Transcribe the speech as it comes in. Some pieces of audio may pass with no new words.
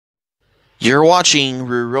You're watching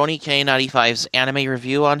Rurouni K95's anime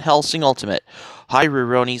review on Hellsing Ultimate. Hi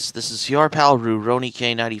Ruronis, this is your pal Rurouni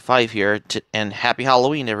K95 here, and happy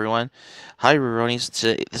Halloween everyone. Hi Ruronis,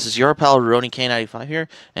 this is your pal Rurouni K95 here,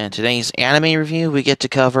 and today's anime review we get to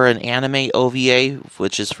cover an anime OVA,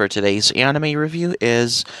 which is for today's anime review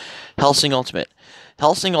is Hellsing Ultimate.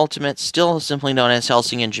 Hellsing Ultimate, still simply known as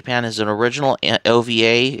Hellsing in Japan, is an original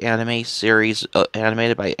OVA anime series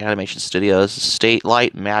animated by animation studios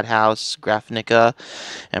Statelight, Madhouse, Graphnica,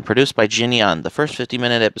 and produced by Jinyan. The first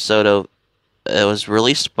 50-minute episode of it was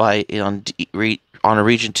released on a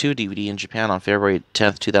Region 2 DVD in Japan on February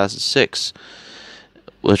 10th, 2006,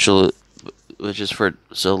 which is for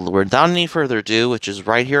so without any further ado, which is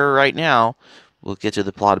right here, right now. We'll get to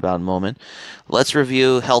the plot about in a moment. Let's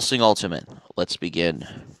review Hellsing Ultimate. Let's begin.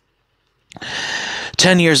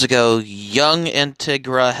 10 years ago, young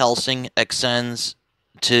Integra Hellsing ascends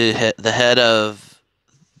to the head of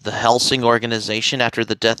the Hellsing organization after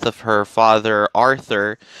the death of her father,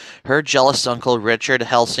 Arthur. Her jealous uncle, Richard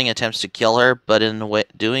Hellsing, attempts to kill her, but in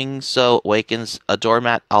doing so awakens a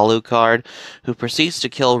doormat, Alucard, who proceeds to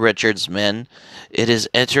kill Richard's men. It is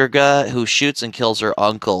Integra who shoots and kills her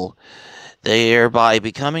uncle. Thereby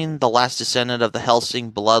becoming the last descendant of the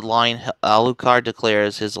Hellsing bloodline, Alucard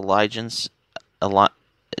declares his allegiance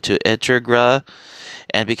to Integra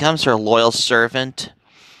and becomes her loyal servant.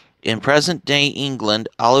 In present-day England,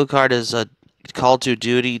 Alucard is called to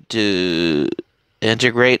duty to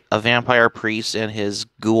integrate a vampire priest and his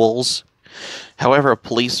ghouls. However, a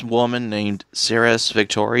policewoman named Ceres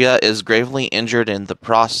Victoria is gravely injured in the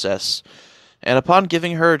process, and upon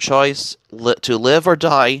giving her a choice to live or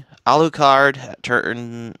die, Alucard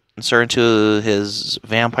turns her into his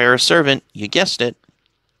vampire servant, you guessed it.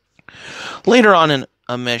 Later on in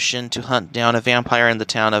a mission to hunt down a vampire in the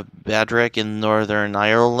town of Badrick in Northern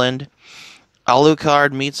Ireland,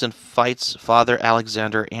 Alucard meets and fights Father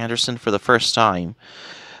Alexander Anderson for the first time.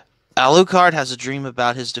 Alucard has a dream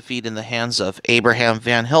about his defeat in the hands of Abraham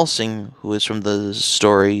Van Helsing, who is from the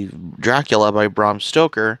story Dracula by Bram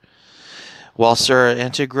Stoker, while Sir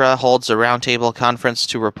Integra holds a roundtable conference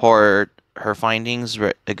to report her findings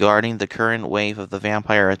regarding the current wave of the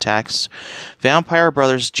vampire attacks. Vampire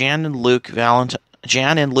brothers Jan and Luke Valentine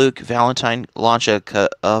launch a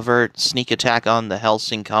covert sneak attack on the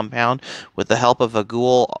Hellsing compound with the help of a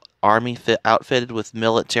ghoul army outfitted with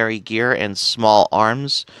military gear and small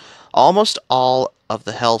arms. Almost all of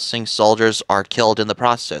the Hellsing soldiers are killed in the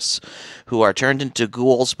process, who are turned into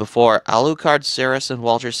ghouls before Alucard, Ceres, and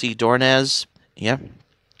Walter C. Dornez,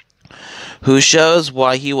 who shows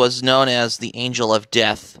why he was known as the Angel of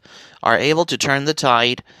Death, are able to turn the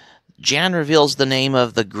tide. Jan reveals the name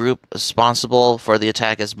of the group responsible for the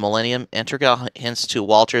attack as Millennium. Integra hints to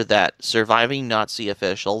Walter that surviving Nazi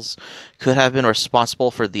officials could have been responsible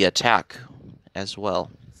for the attack as well.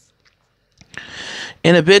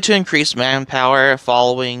 In a bid to increase manpower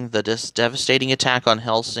following the devastating attack on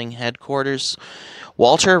Hellsing headquarters,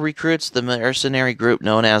 Walter recruits the mercenary group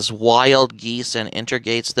known as Wild Geese and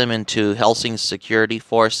integrates them into Hellsing's security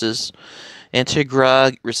forces.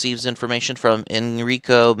 Integra receives information from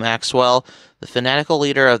Enrico Maxwell, the fanatical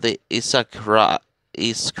leader of the Iscariot,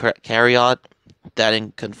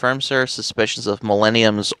 that confirms her suspicions of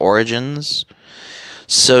Millennium's origins.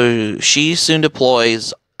 So she soon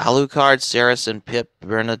deploys Alucard, Ceres, and Pip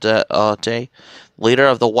Bernadette, leader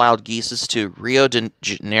of the Wild Geeses, to Rio de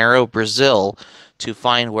Janeiro, Brazil, to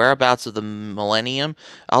find whereabouts of the Millennium.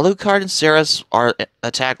 Alucard and Ceres are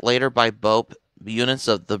attacked later by BOP units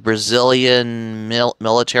of the Brazilian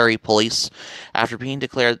military police after being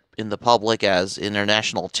declared in the public as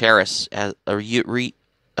international terrorists, as a ruse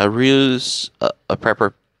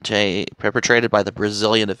perpetrated by the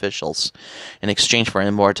Brazilian officials in exchange for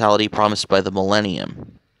immortality promised by the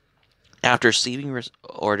Millennium. After receiving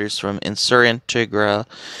orders from Insur Integra,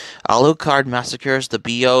 Alucard massacres the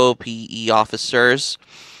BOPE officers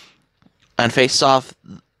and faces off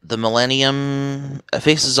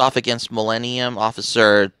against Millennium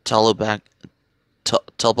officer Tubbalcain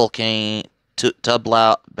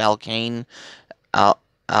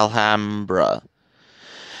Alhambra.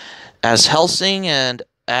 As Hellsing and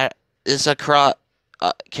Iscariot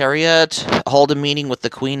hold a meeting with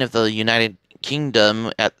the Queen of the United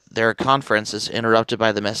Kingdom, at their conference is interrupted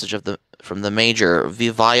by the message from the Major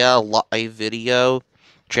via live video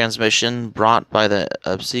transmission brought by the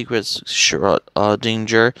obsequious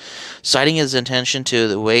Schrödinger, citing his intention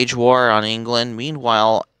to wage war on England.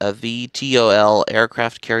 Meanwhile, a VTOL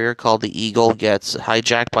aircraft carrier called the Eagle gets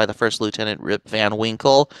hijacked by the First Lieutenant Rip Van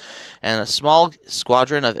Winkle and a small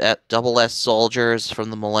squadron of SS soldiers from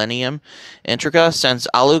the Millennium. Intriga sends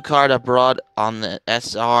Alucard abroad on the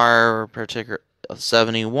SR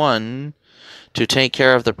 71 to take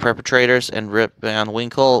care of the perpetrators and Rip Van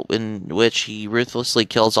Winkle, in which he ruthlessly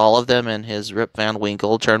kills all of them, and his Rip Van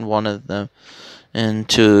Winkle turned one of them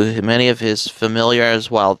into many of his familiars,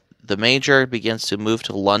 while the Major begins to move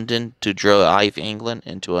to London to drive England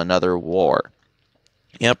into another war.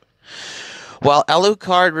 Yep. While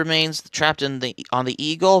Alucard remains trapped on the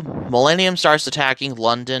Eagle, Millennium starts attacking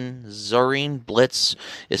London. Zorin Blitz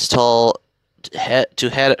is told to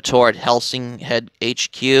head toward Hellsing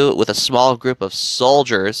HQ with a small group of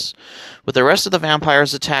soldiers. With the rest of the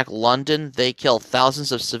vampires attack London, they kill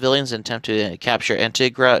thousands of civilians and attempt to capture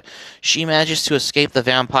Antigra. She manages to escape the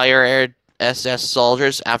vampire SS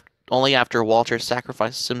soldiers only after Walter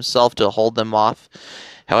sacrifices himself to hold them off.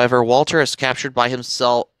 However, Walter is captured by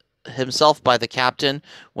himself by the captain.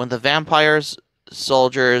 When the vampires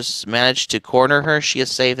soldiers manage to corner her, she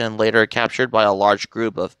is saved and later captured by a large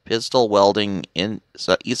group of pistol-wielding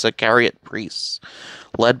Iscariot priests,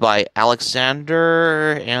 led by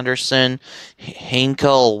Alexander Anderson,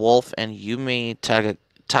 Heinkel Wolf, and Yumi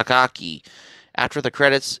Takaki. After the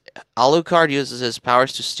credits, Alucard uses his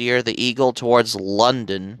powers to steer the Eagle towards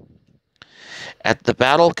London. The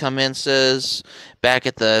battle commences back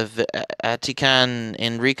at the Vatican.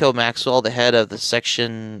 Enrico Maxwell, the head of the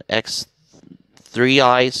Section X Three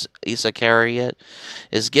Eyes Iscariot,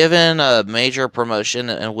 is given a major promotion,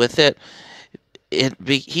 and with it,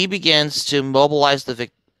 he begins to mobilize the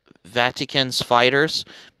Vatican's fighters.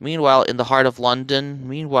 Meanwhile, in the heart of London,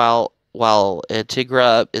 while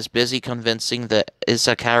Tigra is busy convincing the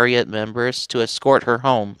Iscariot members to escort her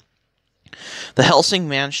home. The Hellsing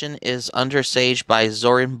mansion is under siege by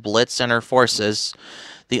Zorin Blitz and her forces.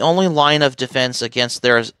 The only line of defense against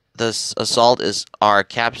this assault is our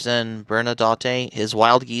Captain Bernadotte, his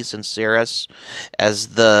wild geese, and Cirrus. As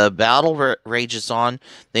the battle rages on,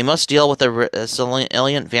 they must deal with the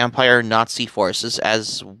resilient vampire Nazi forces,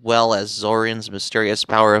 as well as Zorin's mysterious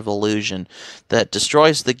power of illusion that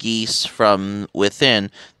destroys the geese from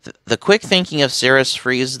within. The quick thinking of Cirrus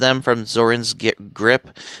frees them from Zorin's grip,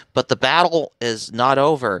 but the battle is not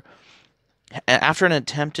over. After an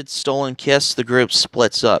attempted stolen kiss, the group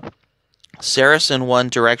splits up. Cirrus in one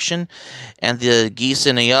direction and the geese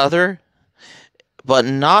in the other, but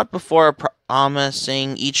not before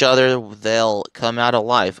promising each other they'll come out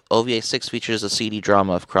alive. OVA 6 features a CD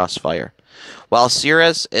drama of Crossfire. While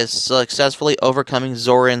Cirrus is successfully overcoming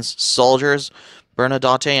Zorin's soldiers,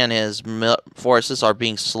 Bernadotte and his forces are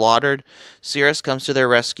being slaughtered. Cirrus comes to their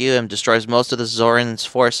rescue and destroys most of the Zorin's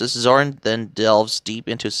forces. Zorin then delves deep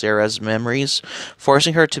into Sarah's memories,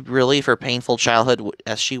 forcing her to relive her painful childhood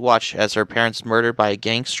as she watched as her parents murdered by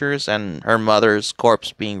gangsters and her mother's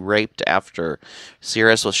corpse being raped after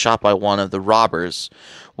Cirrus was shot by one of the robbers.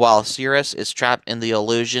 While Cirrus is trapped in the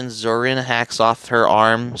illusion, Zorin hacks off her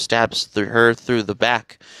arm, stabs her through the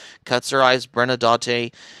back, cuts her eyes.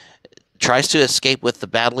 Bernadotte tries to escape with the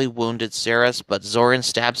badly wounded Cirrus, but Zorin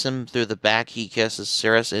stabs him through the back. He kisses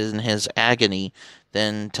Cirrus in his agony,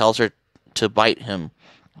 then tells her to bite him.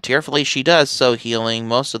 Tearfully, she does so, healing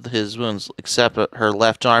most of his wounds except her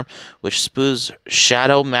left arm, which spews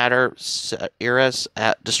shadow matter. Cirrus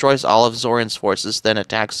destroys all of Zorin's forces, then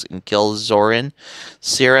attacks and kills Zorin.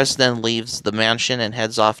 Cirrus then leaves the mansion and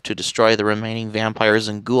heads off to destroy the remaining vampires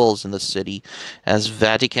and ghouls in the city, as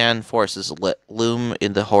Vatican forces loom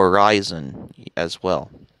in the horizon as well.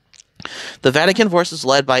 The Vatican forces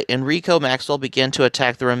led by Enrico Maxwell begin to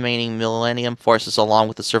attack the remaining Millennium forces along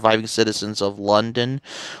with the surviving citizens of London.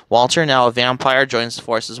 Walter, now a vampire, joins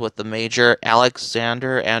forces with the Major.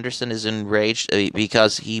 Alexander Anderson is enraged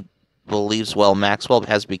because he believes, Maxwell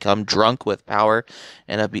has become drunk with power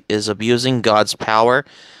and is abusing God's power.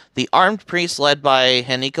 The armed priests led by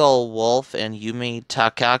Heinkel Wolf and Yumi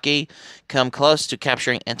Takaki come close to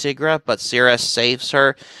capturing Antigra, but Cirrus saves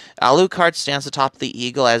her. Alucard stands atop the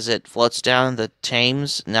Eagle as it floats down the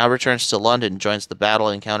Thames, now returns to London, joins the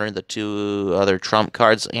battle, encountering the two other trump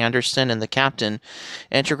cards, Anderson and the Captain.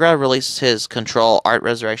 Antigra releases his control Art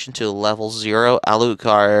Resurrection to level 0.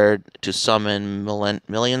 Alucard to summon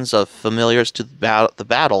millions of familiars to the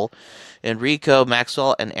battle. Enrico,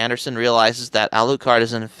 Maxwell, and Anderson realizes that Alucard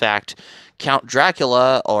is in fact Count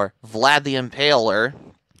Dracula, or Vlad the Impaler.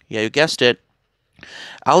 Yeah, you guessed it.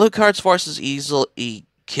 Alucard's forces easily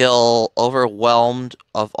kill overwhelmed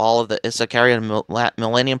of all of the Isakarian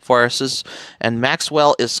Millennium forces, and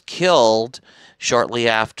Maxwell is killed shortly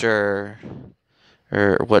after,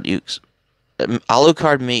 or what you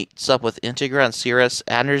Alucard meets up with Integra and Cirrus.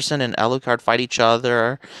 Anderson and Alucard fight each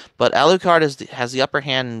other, but Alucard has the upper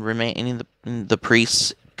hand in remaining the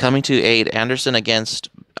priests coming to aid Anderson against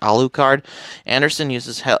Alucard. Anderson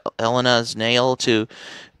uses Helena's nail to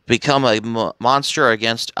become a monster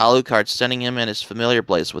against Alucard, sending him in his familiar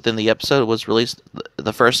place. Within the episode was released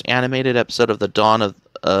the first animated episode of the Dawn of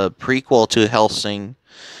a prequel to Hellsing.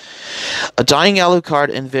 A dying Alucard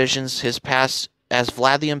envisions his past as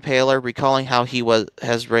Vlad the Impaler, recalling how he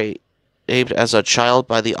has raped as a child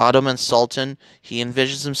by the Ottoman Sultan. He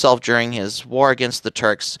envisions himself during his war against the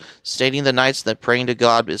Turks, stating the nights that praying to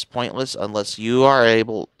God is pointless unless you are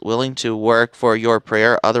willing to work for your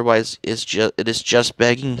prayer. Otherwise, it is just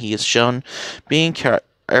begging. He is shown being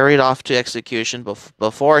carried off to execution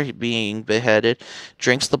before being beheaded,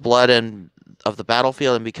 drinks the blood of the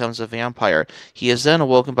battlefield and becomes a vampire. He is then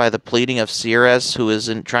awoken by the pleading of Ceres, who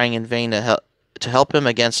is trying in vain to help him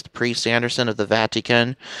against Priest Anderson of the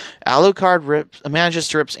Vatican. Alucard manages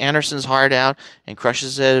to rip Anderson's heart out and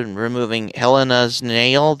crushes it, removing Helena's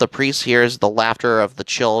nail. The priest hears the laughter of the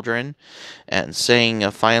children and saying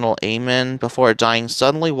a final amen before dying.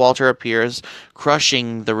 Suddenly, Walter appears,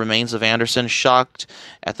 crushing the remains of Anderson. Shocked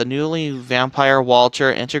at the newly vampire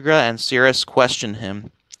Walter, Integra and Cirrus question him.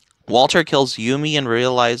 Walter kills Yumi and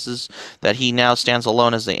realizes that he now stands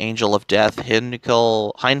alone as the Angel of Death.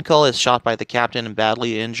 Heinkel is shot by the captain and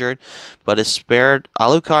badly injured, but is spared.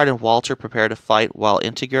 Alucard and Walter prepare to fight, while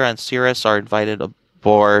Integra and Cirrus are invited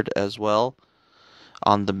aboard as well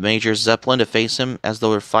on the Major Zeppelin to face him as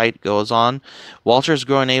the fight goes on. Walter is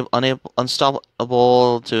growing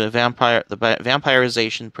unstoppable to the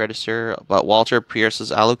vampirization predator, but Walter pierces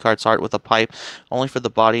Alucard's heart with a pipe, only for the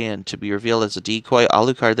body and to be revealed as a decoy.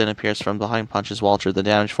 Alucard then appears from behind, punches Walter, the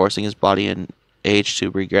damage forcing his body and age to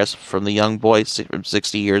regress from the young boy from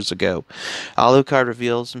 60 years ago. Alucard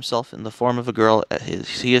reveals himself in the form of a girl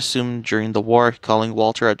he assumed during the war, calling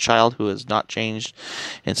Walter a child who has not changed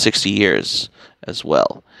in 60 years as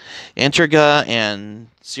well. Integra and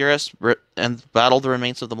Cirrus battle the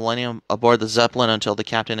remains of the Millennium aboard the Zeppelin until the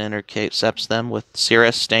captain intercepts them, with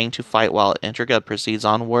Cirrus staying to fight while Integra proceeds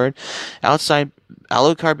onward. Outside,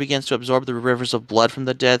 Alucard begins to absorb the rivers of blood from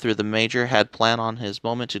the dead through the Major had planned on his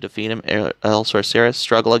moment to defeat him. Elsewhere, Cirrus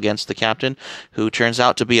struggle against the captain, who turns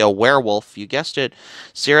out to be a werewolf. You guessed it.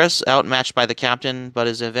 Cirrus outmatched by the captain, but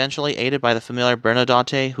is eventually aided by the familiar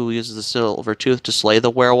Bernadette, who uses the silver tooth to slay the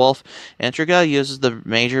werewolf. Integra uses the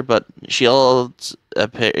Major, but shields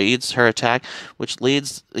aids her attack, which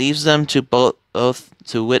leaves them to both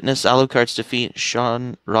to witness Alucard's defeat.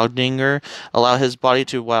 Sean Rogdinger allow his body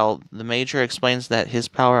to, while the Major explains that his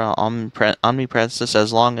power are omnipresent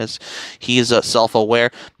as long as he is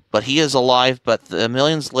self-aware. But he is alive, but the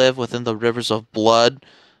millions live within the rivers of blood,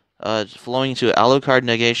 flowing to Alucard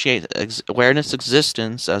negate awareness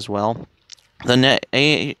existence as well. The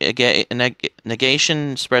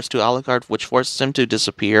negation spreads to Alucard, which forces him to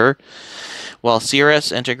disappear. While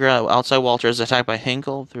Cirrus, Integra, outside Walter, is attacked by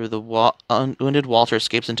Hinkle, through the wounded Walter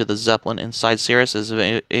escapes into the Zeppelin. Inside, Cirrus is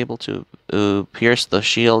able to pierce the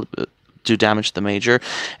shield to damage the Major,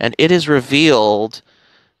 and it is revealed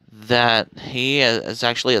that he is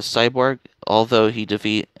actually a cyborg, although he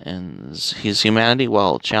defeats his humanity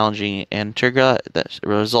while challenging Integra. That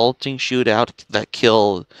resulting shootout that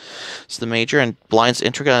kills the Major and blinds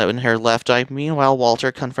Integra in her left eye. Meanwhile,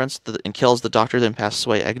 Walter confronts and kills the Doctor, then passes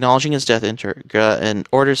away. Acknowledging his death, Integra and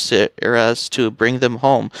orders Cirrus to bring them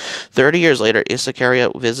home. 30 years later,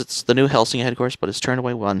 Isakaria visits the new Hellsing headquarters, but is turned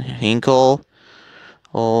away when Hinkle,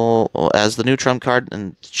 as the new trump card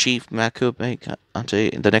and Chief Makube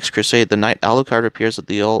onto the next crusade. The night Alucard appears at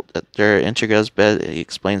their Integra's bed, he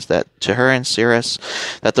explains that to her and Cirrus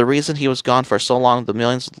that the reason he was gone for so long, the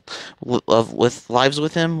millions with lives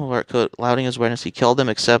with him were clouding his awareness. He killed them,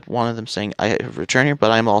 except one of them saying, "I have returned here,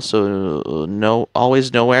 but I'm also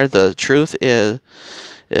always nowhere." The truth is,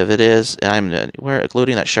 if it is, I'm anywhere,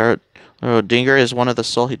 including that Shard. Dinger is one of the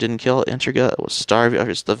soul he didn't kill. Integra was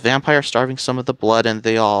the vampire starving some of the blood, and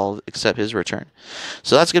they all accept his return.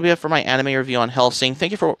 So that's going to be it for my anime review on Hellsing.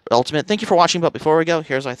 Thank you for Ultimate. Thank you for watching, but before we go,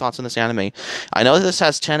 here's my thoughts on this anime. I know this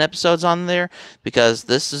has 10 episodes on there, because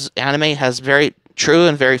anime has very true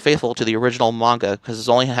and very faithful to the original manga because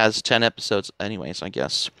it only has 10 episodes anyways, I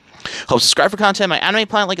guess. Hope subscribe for content. My anime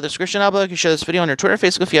planet link in the description down below. You can share this video on your Twitter and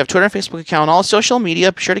Facebook if you have Twitter and Facebook account. All social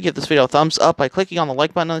media. Be sure to give this video a thumbs up by clicking on the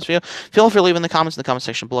like button on this video. Feel free to leave in the comments in the comment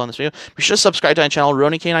section below on this video. Be sure to subscribe to my channel,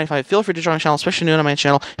 RoniK95. Feel free to join my channel, especially new to my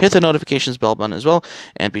channel. Hit the notifications bell button as well.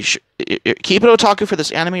 And be sure keep it otaku for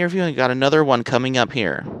this anime review. And got another one coming up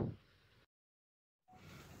here.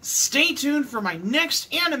 Stay tuned for my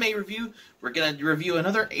next anime review. We're going to review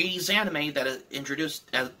another 80s anime that is introduced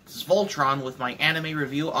as Voltron with my anime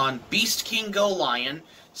review on Beast King Go Lion.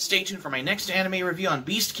 Stay tuned for my next anime review on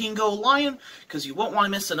Beast King Go Lion, because you won't want to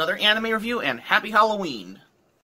miss another anime review, and happy Halloween!